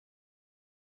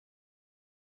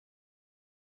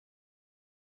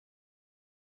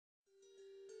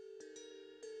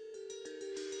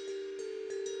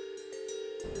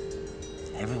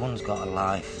Everyone's got a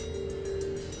life,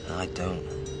 and I don't.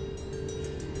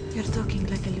 You're talking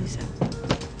like a loser.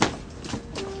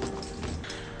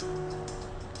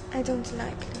 I don't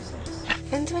like losers.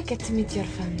 When do I get to meet your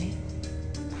family?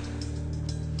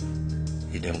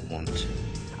 You don't want to.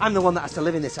 I'm the one that has to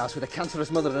live in this house with a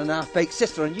cancerous mother and an half-baked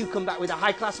sister, and you come back with a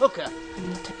high-class hooker. I'm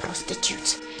not a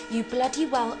prostitute. You bloody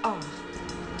well are.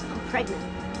 I'm pregnant.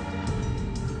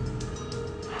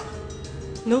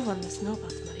 No one must know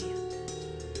about Maria.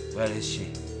 Where is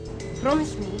she?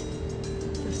 Promise me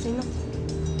you'll say nothing.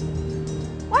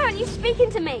 Why aren't you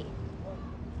speaking to me?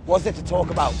 What's there to talk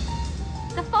about?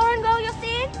 The foreign girl you're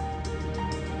seeing?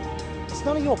 It's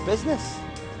none of your business.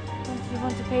 Don't you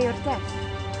want to pay your debt?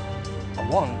 I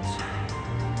want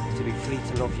to be free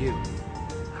to love you.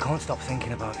 I can't stop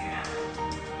thinking about you.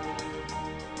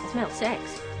 I smell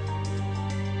sex.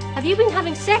 Have you been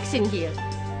having sex in here?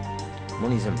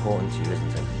 Money's important to you,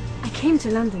 isn't it? I came to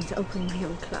London to open my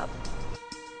own club.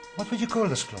 What would you call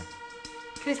this club?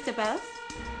 Kristabel?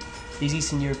 These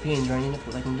Eastern Europeans are only enough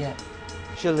what they can get.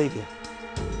 She'll leave you.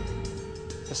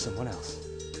 For someone else.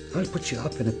 I'll put you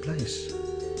up in a place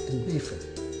in Mayfair.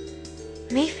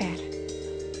 Mayfair?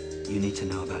 You need to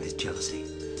know about his jealousy.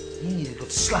 You need a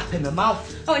good slap in the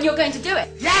mouth. Oh, and you're going to do it?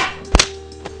 Yeah!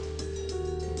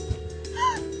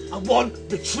 I want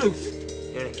the truth.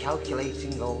 You're a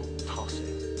calculating old tosser.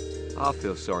 I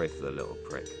feel sorry for the little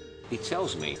prick. He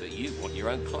tells me that you want your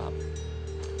own club.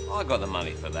 I got the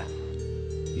money for that.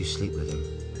 You sleep with him,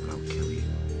 and I'll kill you.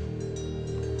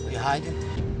 Are you hiding?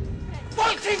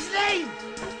 What's his name?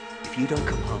 If you don't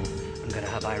come home, I'm gonna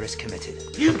have Iris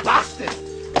committed. You bastard!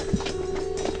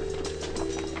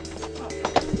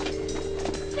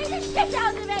 Get the shit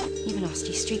out of me! You have a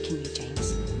nasty streak in you,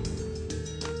 James.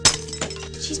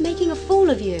 She's making a fool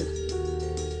of you.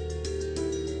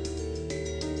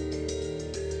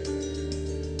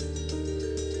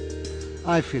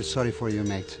 I feel sorry for you,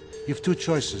 mate. You've two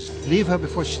choices. Leave her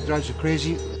before she drives you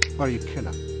crazy, or you kill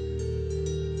her.